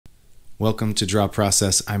Welcome to Draw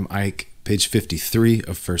Process. I'm Ike, page 53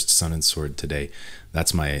 of First Sun and Sword today.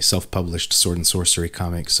 That's my self-published Sword and Sorcery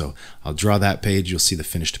comic, so I'll draw that page. You'll see the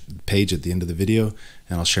finished page at the end of the video,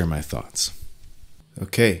 and I'll share my thoughts.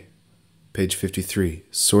 Okay, page 53.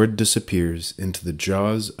 Sword disappears into the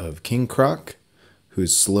jaws of King Croc, who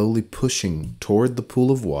is slowly pushing toward the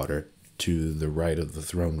pool of water to the right of the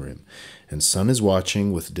throne room. And Sun is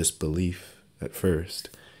watching with disbelief at first,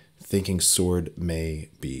 thinking Sword may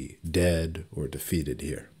be dead or defeated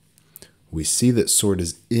here. We see that Sword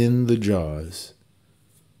is in the jaws.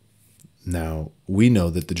 Now, we know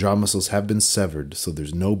that the jaw muscles have been severed, so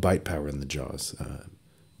there's no bite power in the jaws.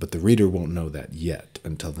 But the reader won't know that yet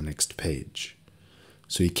until the next page.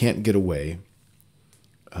 So he can't get away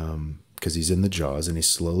because he's in the jaws, and he's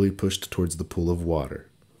slowly pushed towards the pool of water.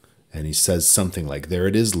 And he says something like, "There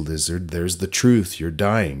it is, lizard. There's the truth. You're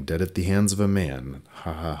dying, dead at the hands of a man.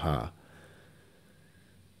 Ha ha ha."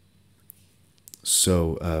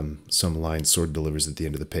 So some line Sword delivers at the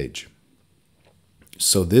end of the page.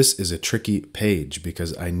 So this is a tricky page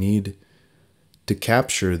because I need to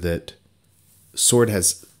capture that Sword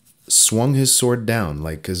has swung his sword down.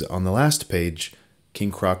 Because on the last page,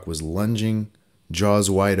 King Croc was lunging, jaws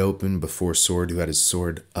wide open before Sword, who had his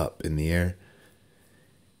sword up in the air.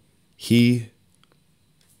 He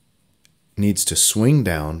needs to swing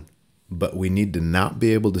down, but we need to not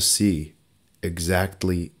be able to see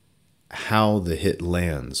exactly how the hit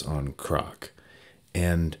lands on Croc.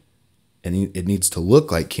 And it needs to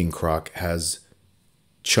look like King Croc has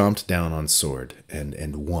chomped down on Sword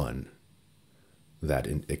and won that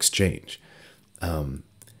in exchange. And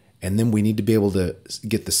then we need to be able to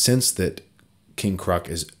get the sense that King Croc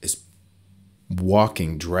is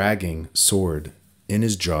walking, dragging Sword in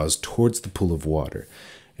his jaws towards the pool of water.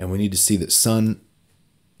 And we need to see that Sun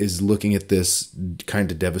is looking at this kind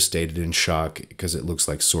of devastated, in shock, because it looks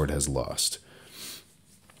like Sword has lost.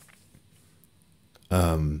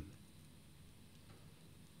 Yeah,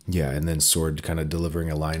 and then Sword kind of delivering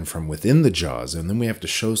a line from within the jaws. And then we have to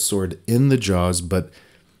show Sword in the jaws, but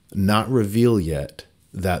not reveal yet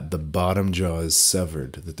that the bottom jaw is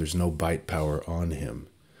severed, that there's no bite power on him.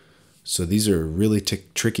 So these are really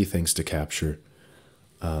tricky things to capture.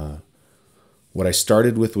 What I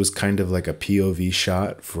started with was kind of like a POV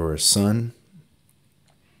shot for Sun.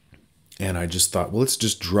 And I just thought, well, let's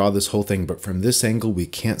just draw this whole thing. But from this angle, we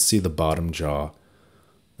can't see the bottom jaw,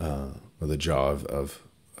 or the jaw of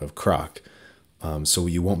Croc. So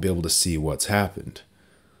you won't be able to see what's happened.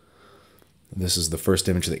 This is the first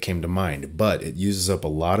image that came to mind. But it uses up a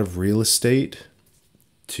lot of real estate.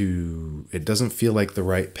 It doesn't feel like the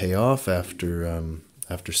right payoff after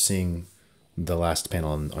seeing the last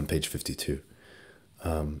panel on page 52.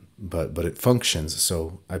 But it functions.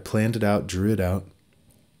 So I planned it out, drew it out,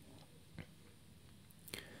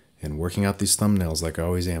 and working out these thumbnails like I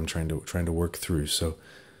always am, trying to work through. So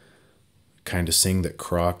kind of seeing that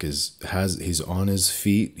Croc he's on his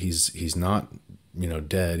feet. He's not,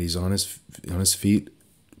 dead. He's on his feet,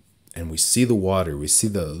 and we see the water. We see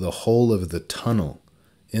the whole of the tunnel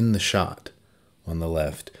in the shot on the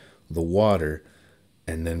left, the water,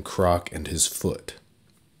 and then Croc and his foot.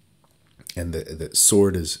 And the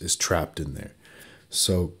Sword is trapped in there.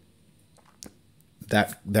 So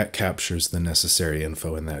that captures the necessary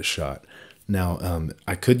info in that shot. Now,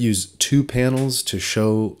 I could use two panels to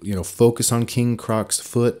show, focus on King Croc's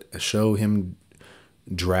foot, show him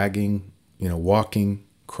dragging, walking,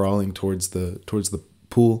 crawling towards the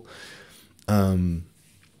pool. There's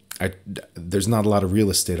not a lot of real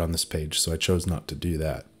estate on this page, so I chose not to do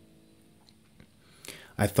that.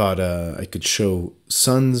 I thought I could show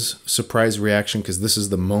Sun's surprise reaction, because this is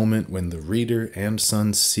the moment when the reader and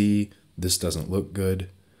Sun see this doesn't look good.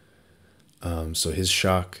 So his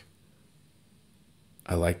shock.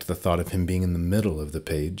 I liked the thought of him being in the middle of the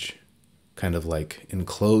page, kind of like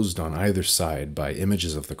enclosed on either side by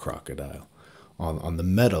images of the crocodile. On the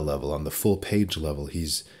meta level, on the full page level,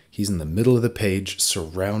 he's in the middle of the page,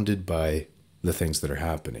 surrounded by the things that are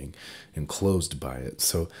happening, enclosed by it.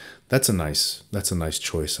 So that's a nice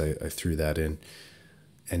choice. I threw that in.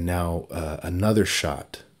 And now another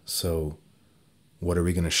shot. So what are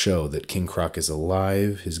we going to show? That King Croc is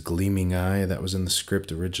alive, his gleaming eye, that was in the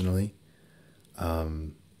script originally.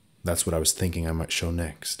 That's what I was thinking I might show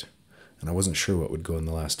next. And I wasn't sure what would go in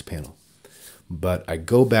the last panel. But I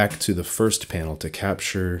go back to the first panel to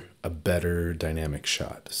capture a better dynamic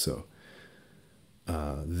shot. So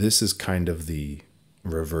this is kind of the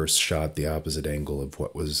reverse shot, the opposite angle of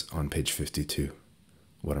what was on page 52.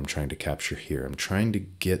 What I'm trying to capture here. I'm trying to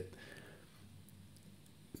get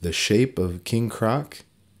the shape of King Croc,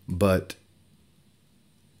 but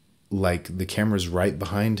like the camera's right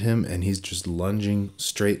behind him and he's just lunging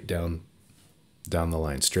straight down the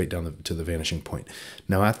line, straight down to the vanishing point.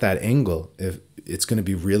 Now at that angle, if it's going to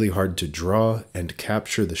be really hard to draw and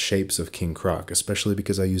capture the shapes of King Croc, especially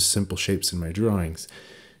because I use simple shapes in my drawings.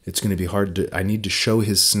 It's going to be hard to, I need to show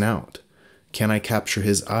his snout. Can I capture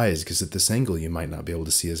his eyes? Because at this angle, you might not be able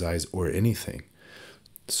to see his eyes or anything.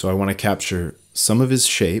 So I want to capture some of his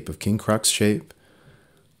shape, of King Croc's shape,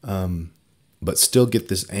 but still get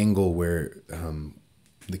this angle where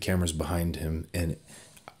the camera's behind him and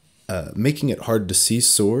making it hard to see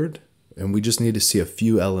Sword. And we just need to see a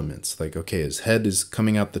few elements. Like, okay, his head is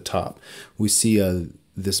coming out the top. We see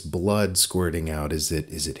this blood squirting out. Is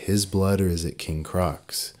it his blood or is it King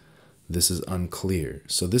Croc's? This is unclear.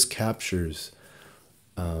 So this captures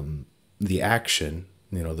the action,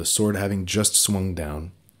 you know, the sword having just swung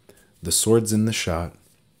down. The sword's in the shot.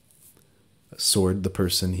 Sword, the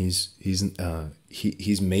person,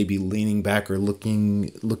 he's maybe leaning back or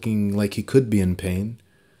looking like he could be in pain.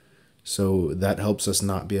 So that helps us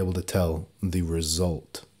not be able to tell the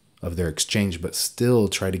result of their exchange, but still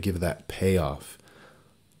try to give that payoff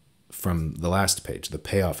from the last page, the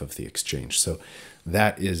payoff of the exchange. So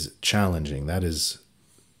that is challenging. That is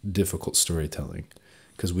difficult storytelling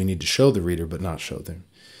because we need to show the reader, but not show them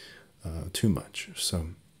too much. So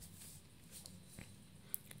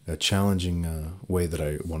a challenging way that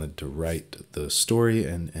I wanted to write the story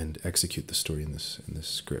and execute the story in this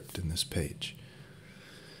script, in this page.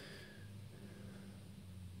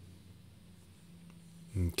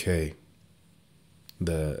 Okay,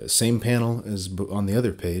 the same panel as on the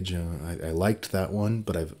other page. I liked that one,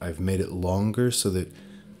 but I've made it longer so that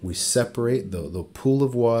we separate the pool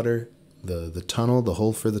of water, the tunnel, the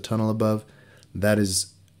hole for the tunnel above. That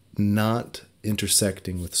is not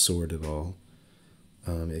intersecting with Sword at all.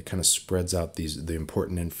 It kind of spreads out the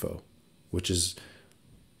important info, which is,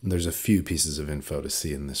 there's a few pieces of info to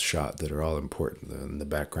see in this shot that are all important in the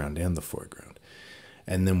background and the foreground.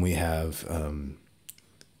 And then we have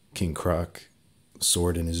King Croc,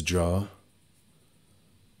 sword in his jaw,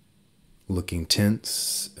 looking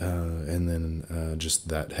tense, and then just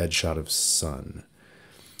that headshot of sun.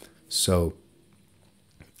 So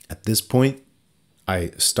at this point,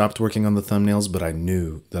 I stopped working on the thumbnails, but I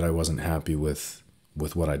knew that I wasn't happy with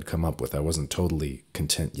what I'd come up with. I wasn't totally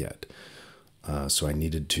content yet. So I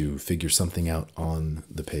needed to figure something out on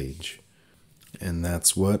the page. And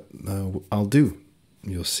that's what I'll do.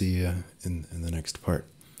 You'll see in the next part.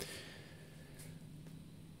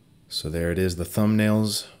 So there it is, the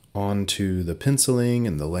thumbnails onto the penciling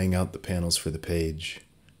and the laying out the panels for the page.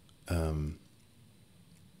 I'm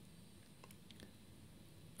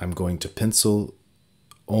going to pencil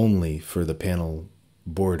only for the panel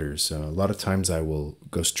borders. A lot of times I will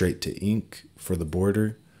go straight to ink for the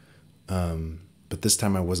border, but this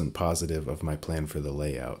time I wasn't positive of my plan for the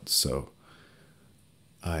layout. So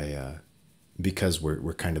because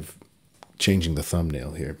we're kind of changing the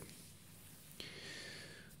thumbnail here.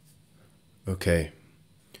 Okay,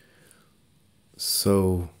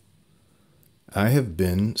 so I have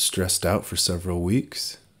been stressed out for several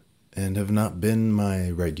weeks and have not been my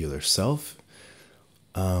regular self.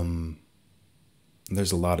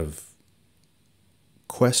 There's a lot of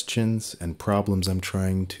questions and problems I'm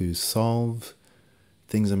trying to solve,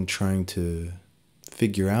 things I'm trying to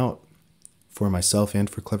figure out for myself and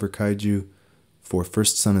for Clever Kaiju, for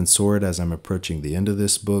First Sun and Sword as I'm approaching the end of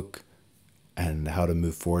this book, and how to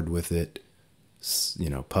move forward with it. You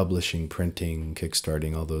know, publishing, printing,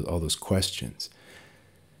 kickstarting, all those questions.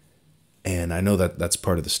 And I know that that's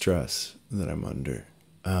part of the stress that I'm under.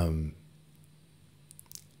 And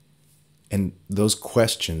those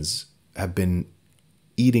questions have been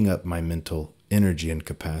eating up my mental energy and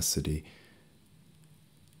capacity.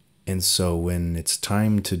 And so when it's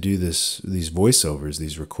time to do these voiceovers,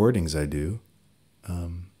 these recordings I do,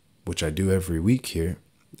 which I do every week here,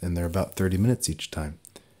 and they're about 30 minutes each time.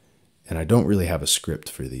 And I don't really have a script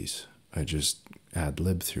for these. I just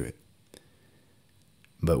ad-lib through it.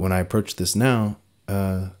 But when I approach this now,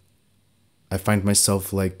 I find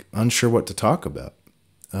myself like unsure what to talk about.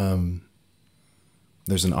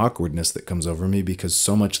 There's an awkwardness that comes over me because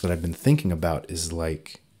so much that I've been thinking about is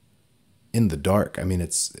like in the dark. I mean,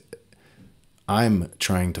 I'm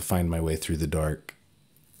trying to find my way through the dark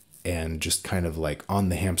and just kind of like on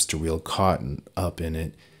the hamster wheel, caught up in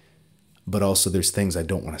it. But also there's things I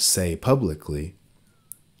don't want to say publicly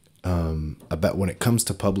about when it comes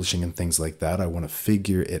to publishing and things like that. I want to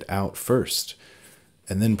figure it out first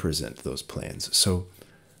and then present those plans. So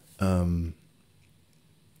I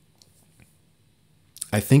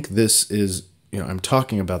think this is, I'm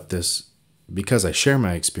talking about this because I share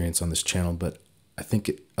my experience on this channel, but I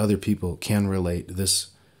think other people can relate.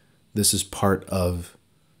 This is part of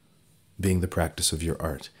being the practice of your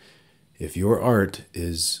art. If your art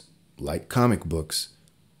is like comic books,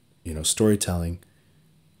 storytelling,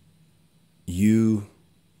 you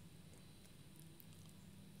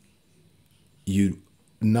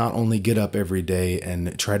not only get up every day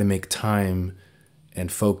and try to make time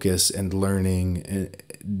and focus and learning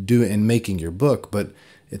and making your book, but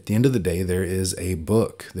at the end of the day, there is a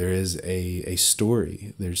book, there is a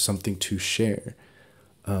story, there's something to share,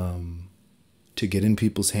 to get in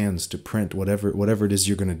people's hands, to print, whatever it is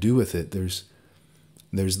you're going to do with it. There's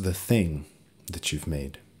the thing that you've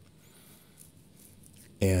made.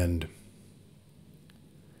 And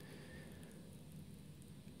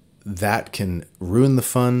that can ruin the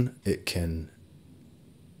fun. It can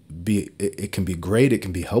be great. It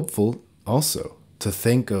can be helpful also to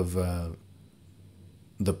think of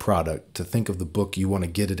the product, to think of the book. You want to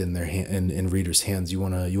get it in their in readers' hands. You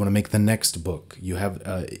want to make the next book. You have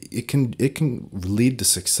it can lead to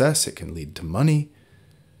success. It can lead to money,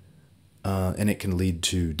 and it can lead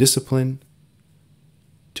to discipline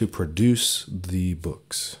to produce the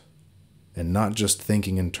books, and not just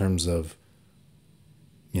thinking in terms of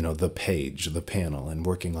the page, the panel, and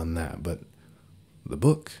working on that, but the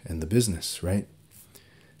book and the business, right?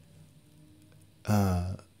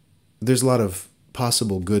 There's a lot of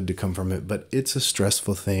possible good to come from it, but it's a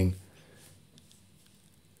stressful thing.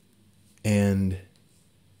 And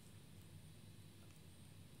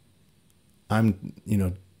I'm,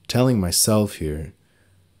 telling myself here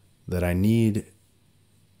that I need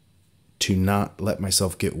to not let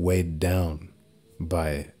myself get weighed down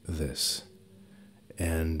by this.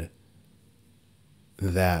 And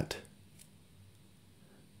that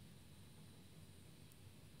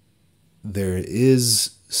there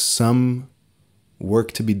is some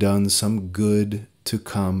work to be done, some good to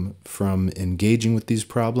come from engaging with these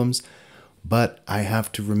problems, but I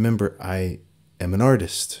have to remember I am an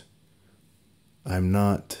artist. I'm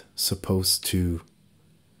not supposed to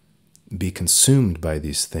be consumed by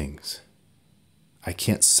these things. I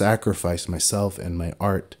can't sacrifice myself and my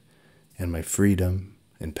art and my freedom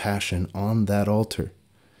and passion on that altar.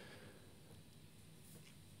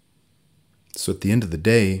 So at the end of the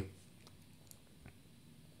day,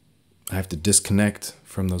 I have to disconnect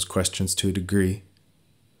from those questions to a degree,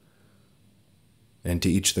 and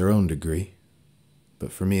to each their own degree.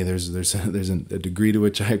 But for me, there's a degree to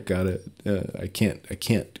which I can't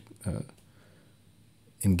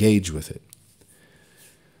engage with it.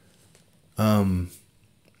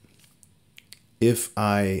 If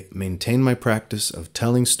I maintain my practice of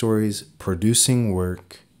telling stories, producing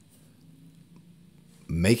work,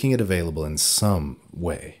 making it available in some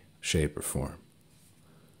way, shape, or form,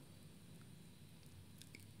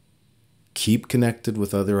 keep connected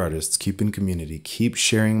with other artists, keep in community, keep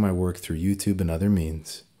sharing my work through YouTube and other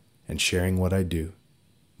means, and sharing what I do,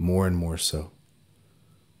 more and more so.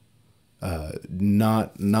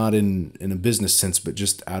 Not in a business sense, but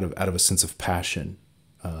just out of a sense of passion,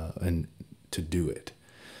 and to do it.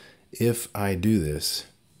 If I do this,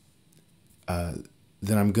 then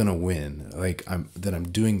I'm gonna win. Then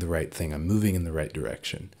I'm doing the right thing. I'm moving in the right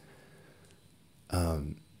direction.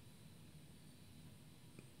 The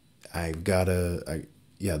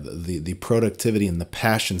productivity and the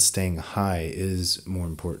passion staying high is more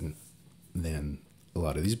important than a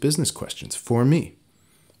lot of these business questions for me.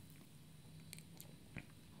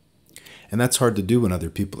 And that's hard to do when other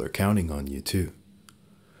people are counting on you too.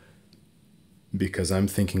 Because I'm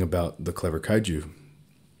thinking about the Clever Kaiju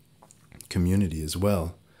community as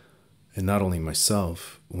well. And not only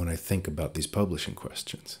myself when I think about these publishing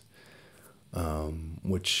questions.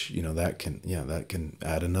 Which, that can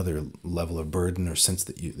add another level of burden or sense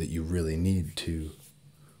that you really need to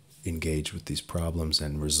engage with these problems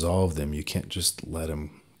and resolve them. You can't just let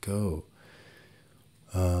them go.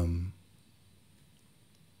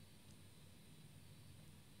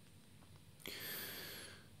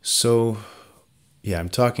 So, I'm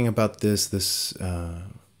talking about this. This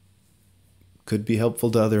could be helpful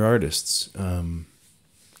to other artists.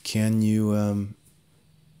 Can you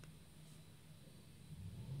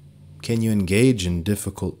engage in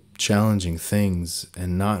difficult, challenging things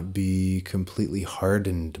and not be completely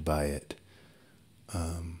hardened by it?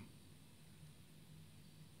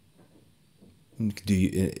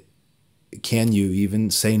 Can you even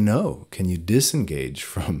say no? Can you disengage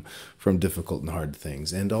from difficult and hard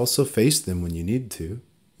things and also face them when you need to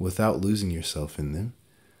without losing yourself in them?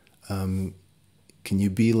 Can you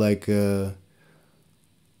be like the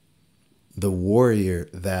warrior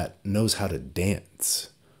that knows how to dance,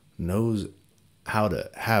 knows how to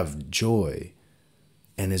have joy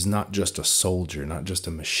and is not just a soldier, not just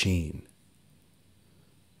a machine.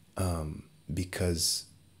 Because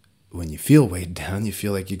when you feel weighed down, you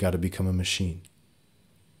feel like you got to become a machine.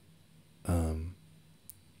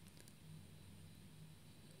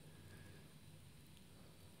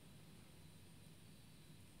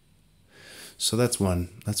 So that's one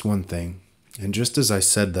thing. And just as I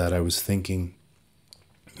said that, I was thinking,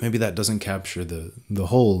 maybe that doesn't capture the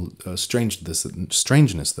whole strangeness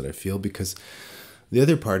that I feel, because the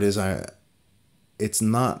other part is it's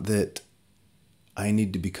not that I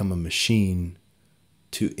need to become a machine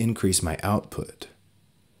to increase my output,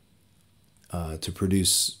 to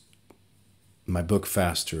produce my book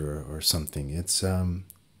faster or something.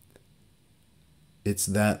 It's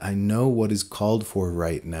that I know what is called for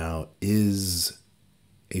right now is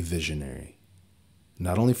a visionary,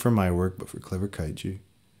 not only for my work but for Clever Kaiju.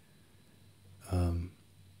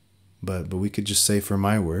 But we could just say for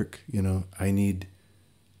my work, I need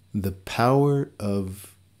the power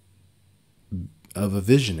of a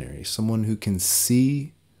visionary, someone who can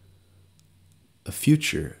see a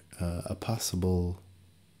future, a possible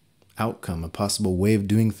outcome, a possible way of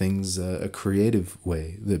doing things, a creative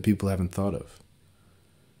way that people haven't thought of,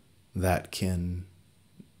 that can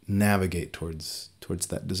navigate towards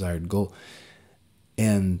that desired goal.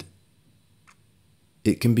 And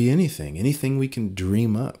it can be anything we can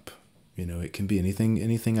dream up. It can be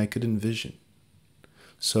anything I could envision.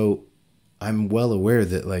 So I'm well aware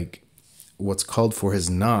that like what's called for is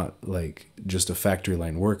not like just a factory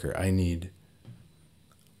line worker. I need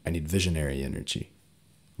visionary energy,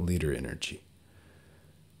 leader energy.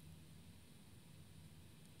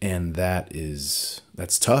 And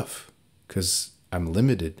that's tough, because I'm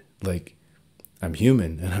limited. Like, I'm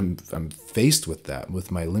human, and I'm faced with that, with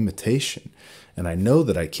my limitation. And I know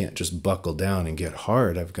that I can't just buckle down and get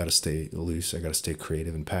hard. I've got to stay loose. I got to stay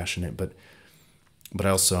creative and passionate. But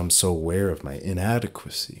also I'm so aware of my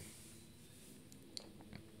inadequacy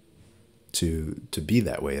to be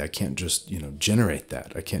that way. I can't just, generate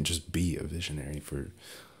that. I can't just be a visionary for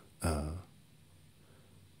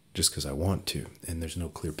just because I want to, and there's no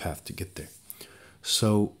clear path to get there.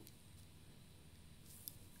 So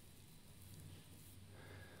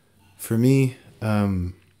for me,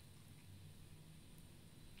 I'm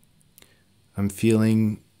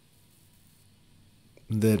feeling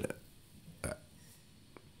that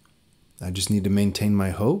I just need to maintain my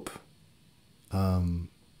hope.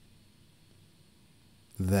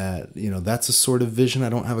 That, that's a sort of vision. I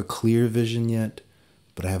don't have a clear vision yet,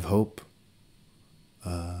 but I have hope.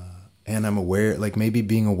 And I'm aware, like maybe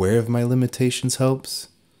being aware of my limitations helps.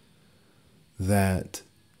 That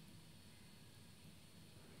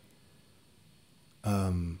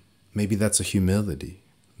maybe that's a humility,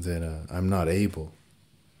 that I'm not able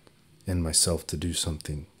in myself to do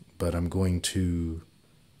something, but I'm going to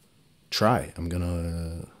try. I'm going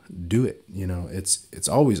to do it. It's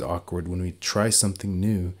always awkward when we try something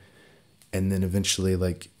new, and then eventually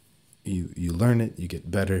like you learn it, you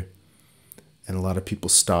get better. And a lot of people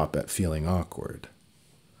stop at feeling awkward.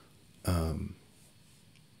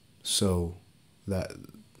 So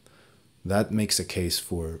that makes a case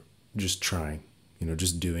for just trying,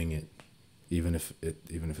 just doing it, even if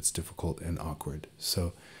it's difficult and awkward.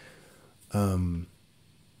 So, and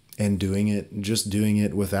doing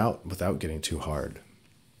it without getting too hard,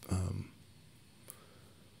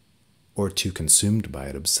 or too consumed by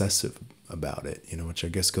it, obsessive about it, which I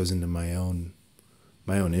guess goes into my own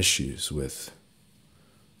issues with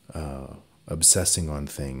obsessing on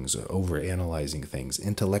things, overanalyzing things,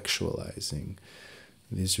 intellectualizing.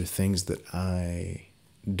 These are things that I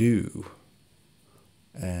do,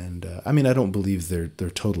 and I don't believe they're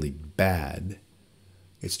totally bad.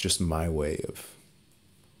 It's just my way of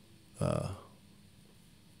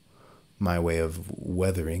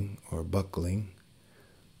weathering or buckling.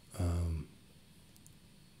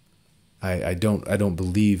 I don't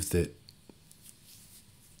believe that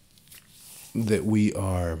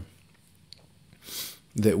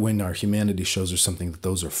when our humanity shows us something, that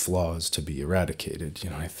those are flaws to be eradicated.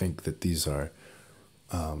 I think that these are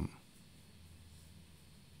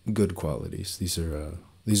good qualities. These are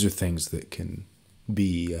things that can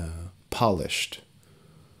be polished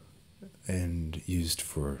and used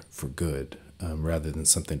for good, rather than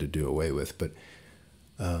something to do away with. But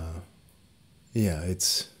yeah,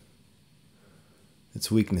 it's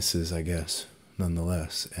weaknesses, I guess,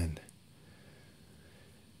 nonetheless. And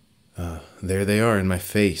there they are in my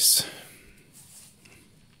face.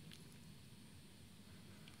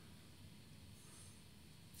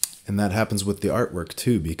 And that happens with the artwork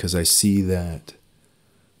too, because I see that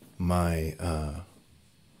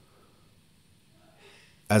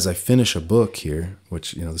as I finish a book here,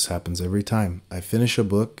 which, this happens every time, I finish a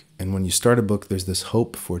book, and when you start a book, there's this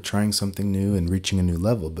hope for trying something new and reaching a new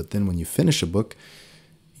level. But then when you finish a book,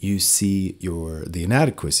 you see the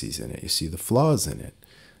inadequacies in it, you see the flaws in it,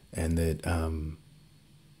 and that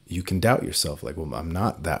you can doubt yourself, like, well, I'm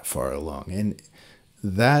not that far along. And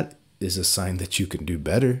that is a sign that you can do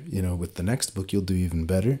better. With the next book, you'll do even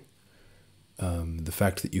better. The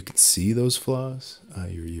fact that you can see those flaws,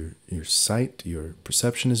 your sight, your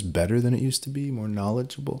perception is better than it used to be, more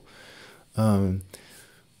knowledgeable.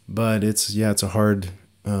 But it's a hard,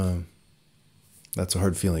 that's a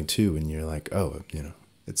hard feeling too, when you're like, oh,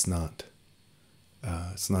 it's not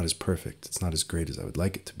as perfect. It's not as great as I would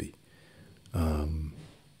like it to be. And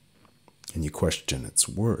you question its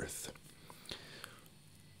worth.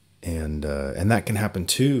 And that can happen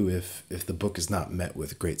too if the book is not met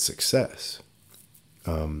with great success.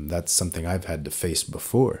 That's something I've had to face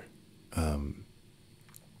before,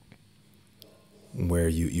 where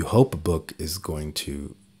you hope a book is going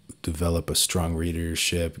to develop a strong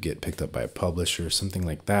readership, get picked up by a publisher, something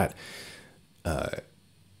like that.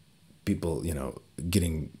 People,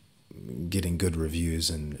 getting good reviews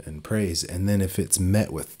and praise. And then if it's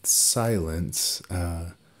met with silence,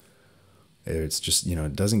 it's just,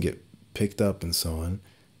 it doesn't get picked up and so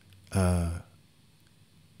on,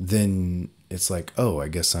 then it's like, oh, I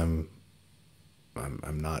guess I'm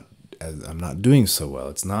not doing so well.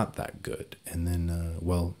 It's not that good. And then,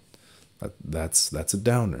 well, that's a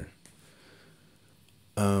downer.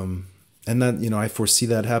 And that, I foresee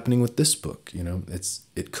that happening with this book.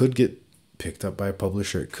 It could get picked up by a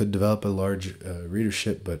publisher. It could develop a large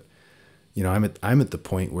readership, but, I'm at the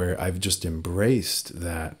point where I've just embraced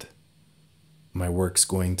that my work's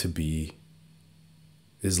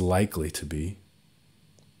is likely to be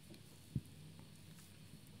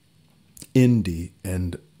indie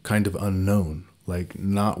and kind of unknown, like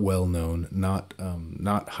not well known, not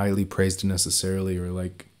highly praised necessarily, or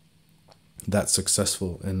like that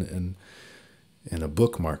successful in a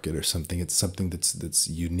book market or something. It's something that's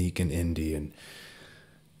unique and indie,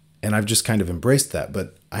 and I've just kind of embraced that.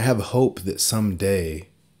 But I have hope that someday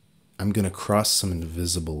I'm going to cross some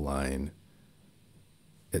invisible line.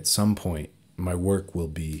 At some point, my work will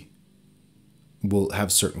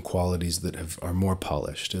have certain qualities that are more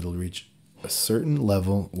polished. It'll reach a certain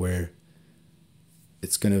level where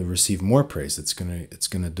it's going to receive more praise. It's going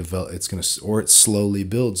to develop. Or it slowly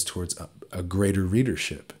builds towards a greater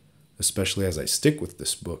readership, especially as I stick with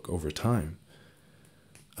this book over time.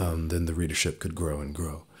 Then the readership could grow and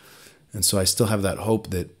grow, and so I still have that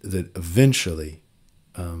hope that eventually,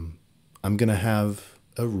 I'm going to have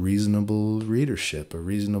a reasonable readership, a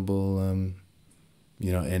reasonable, and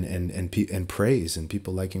praise and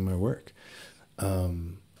people liking my work.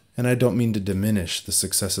 And I don't mean to diminish the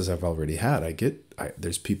successes I've already had.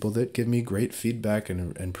 There's people that give me great feedback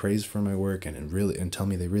and praise for my work and tell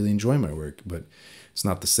me they really enjoy my work, but it's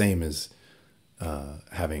not the same as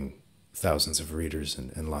having thousands of readers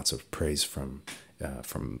and lots of praise from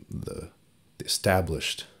the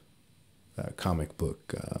established comic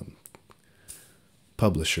book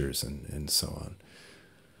publishers and so on.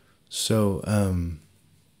 So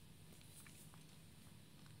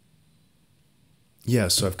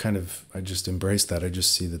so I just embraced that. I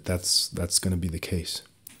just see that's going to be the case.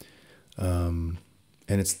 And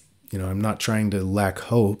it's, I'm not trying to lack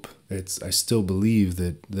hope. I still believe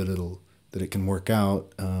that it can work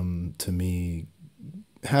out, to me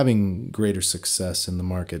having greater success in the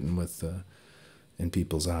market and with in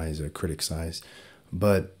people's eyes, or critics' eyes.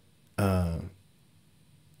 But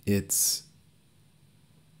it's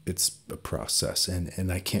a process,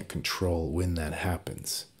 and I can't control when that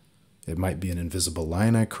happens. It might be an invisible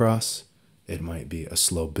line I cross. It might be a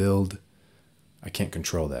slow build. I can't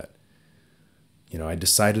control that. I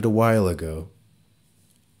decided a while ago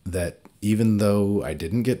that even though I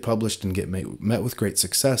didn't get published and get met with great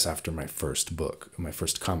success after my first book, my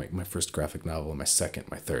first comic, my first graphic novel, my second,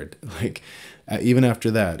 my third, even after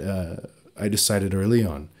that, I decided early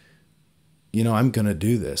on, I'm going to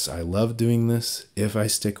do this. I love doing this. If I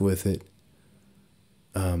stick with it,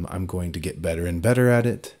 I'm going to get better and better at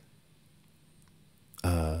it.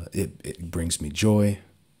 It brings me joy.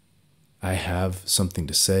 I have something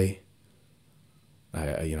to say.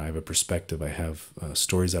 I have a perspective. I have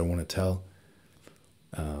stories I want to tell.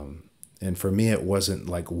 And for me, it wasn't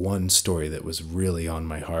like one story that was really on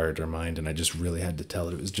my heart or mind, and I just really had to tell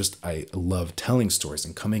it. It was just, I love telling stories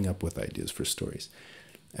and coming up with ideas for stories,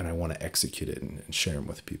 and I want to execute it and share them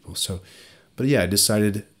with people. So, but yeah, I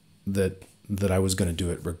decided that I was going to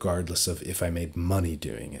do it regardless of if I made money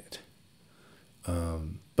doing it.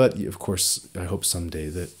 But of course, I hope someday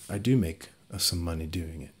that I do make some money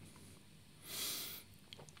doing it.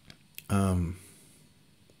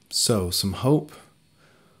 So some hope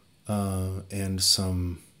and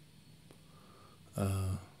some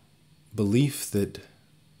belief that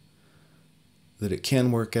it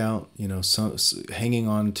can work out. Hanging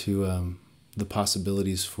on to the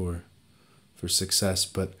possibilities for success,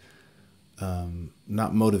 but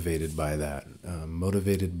not motivated by that.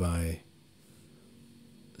 Motivated by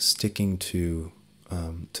sticking to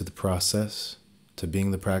the process, to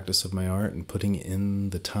being the practice of my art, and putting in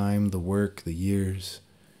the time, the work, the years.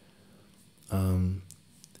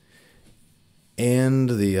 And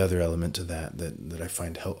the other element to that I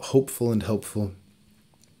find hopeful and helpful,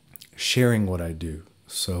 sharing what I do.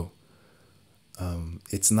 So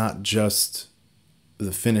it's not just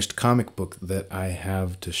the finished comic book that I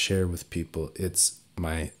have to share with people. It's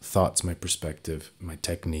my thoughts, my perspective, my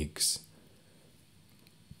techniques.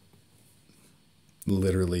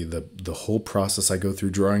 Literally the whole process I go through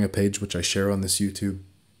drawing a page, which I share on this YouTube.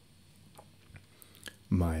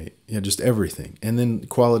 Just everything. And then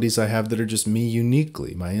qualities I have that are just me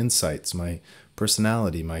uniquely, my insights, my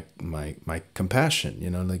personality, my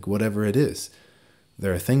compassion, like whatever it is.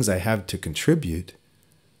 There are things I have to contribute.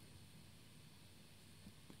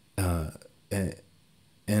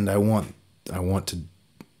 And I want to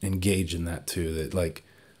engage in that too, that like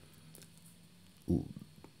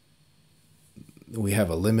we have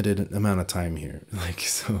a limited amount of time here.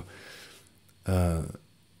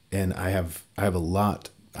 And I have a lot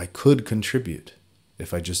I could contribute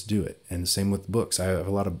if I just do it. And same with books. I have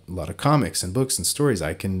a lot of comics and books and stories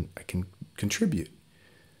I can contribute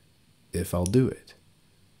if I'll do it.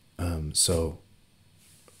 So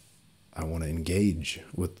I want to engage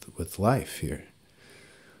with life here.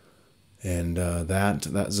 And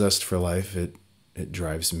that zest for life, it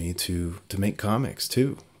drives me to make comics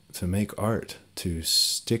too, to make art, to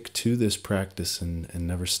stick to this practice and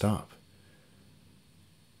never stop.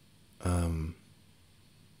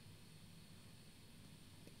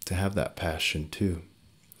 To have that passion too.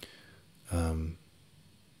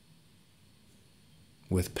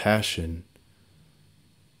 With passion,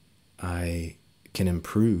 I can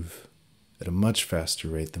improve at a much faster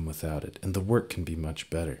rate than without it, and the work can be much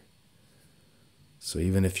better. So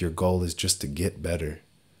even if your goal is just to get better,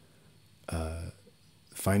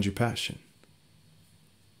 find your passion.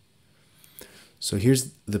 So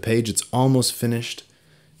here's the page. It's almost finished.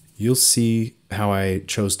 You'll see how I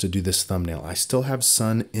chose to do this thumbnail. I still have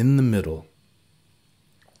Sun in the middle.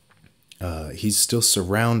 He's still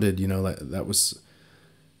surrounded, that was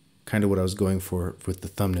kind of what I was going for with the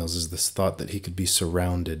thumbnails, is this thought that he could be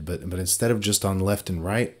surrounded. But instead of just on left and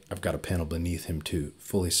right, I've got a panel beneath him too,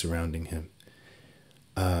 fully surrounding him.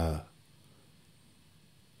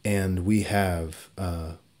 And we have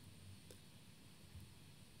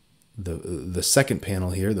the second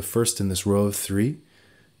panel here, the first in this row of 3.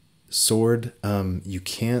 Sword, you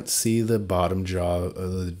can't see the bottom jaw,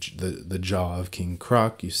 the jaw of King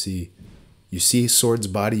Croc. You see Sword's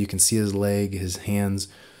body, you can see his leg, his hands.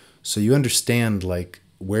 So you understand like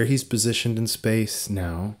where he's positioned in space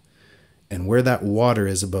now and where that water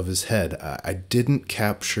is above his head. I didn't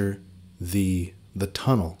capture the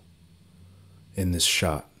tunnel in this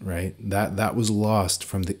shot, right? That was lost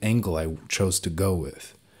from the angle I chose to go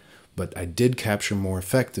with. But I did capture more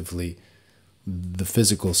effectively the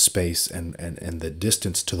physical space and the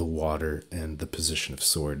distance to the water and the position of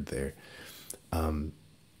Sword there.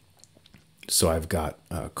 So I've got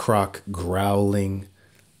Croc growling.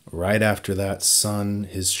 Right after that, Sun,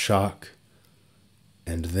 his shock.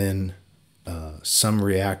 And then some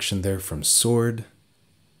reaction there from Sword.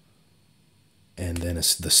 And then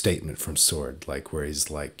the statement from Sword, like where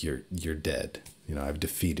he's like, you're dead. I've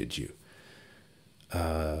defeated you.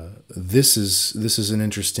 This is an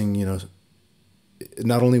interesting,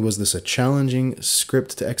 not only was this a challenging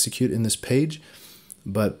script to execute in this page,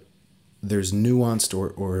 but there's nuanced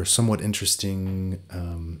or somewhat interesting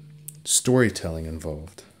storytelling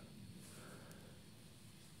involved.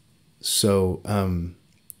 So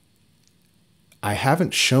I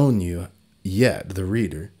haven't shown you yet, the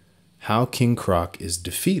reader, how King Croc is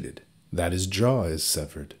defeated, that his jaw is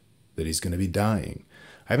severed, that he's going to be dying.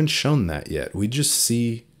 I haven't shown that yet. We just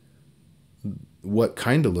see what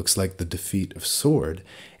kind of looks like the defeat of Sword,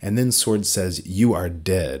 and then Sword says, "You are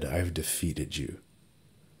dead. I've defeated you."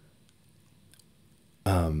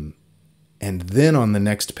 And then on the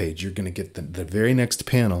next page, you're going to get the very next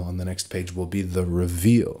panel on the next page will be the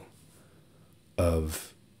reveal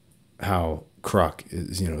of how Croc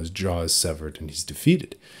is, his jaw is severed and he's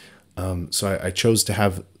defeated. So I chose to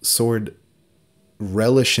have Sword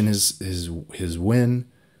relish in his win,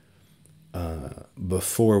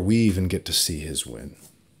 before we even get to see his win.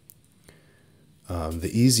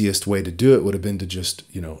 The easiest way to do it would have been to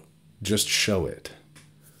just show it.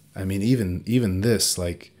 I mean, even this,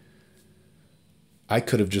 like, I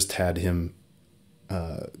could have just had him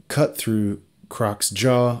cut through Croc's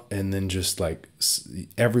jaw and then just like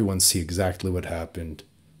everyone see exactly what happened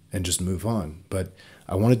and just move on. But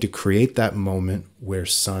I wanted to create that moment where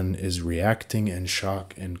Sun is reacting in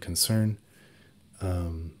shock and concern,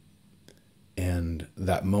 and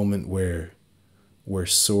that moment where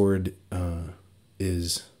Sword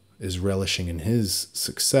is relishing in his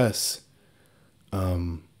success,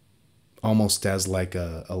 almost as like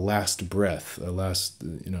a last breath, a last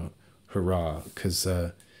hurrah, because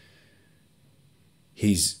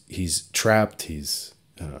he's trapped, he's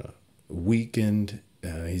weakened,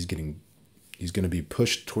 he's going to be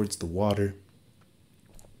pushed towards the water.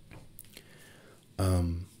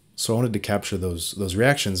 So I wanted to capture those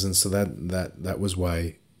reactions, and so that was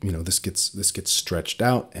why this gets stretched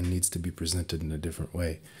out and needs to be presented in a different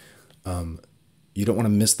way. You don't want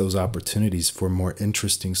to miss those opportunities for more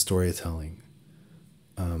interesting storytelling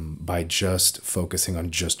by just focusing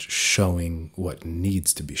on just showing what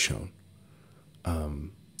needs to be shown,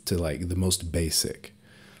 to like the most basic.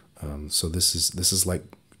 So this is like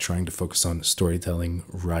trying to focus on storytelling,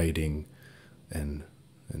 writing, and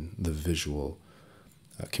the visual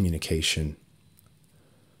communication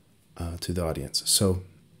to the audience. So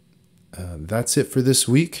that's it for this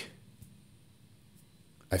week.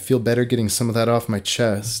 I feel better getting some of that off my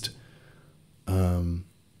chest.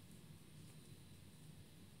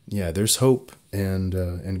 Yeah, there's hope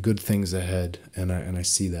and good things ahead, and I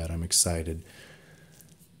see that. I'm excited.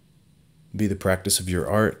 Be the practice of your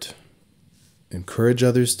art. Encourage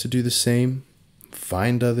others to do the same.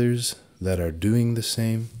 Find others that are doing the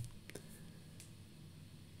same,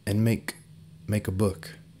 and make a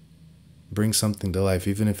book. Bring something to life,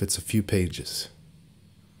 even if it's a few pages.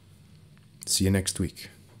 See you next week.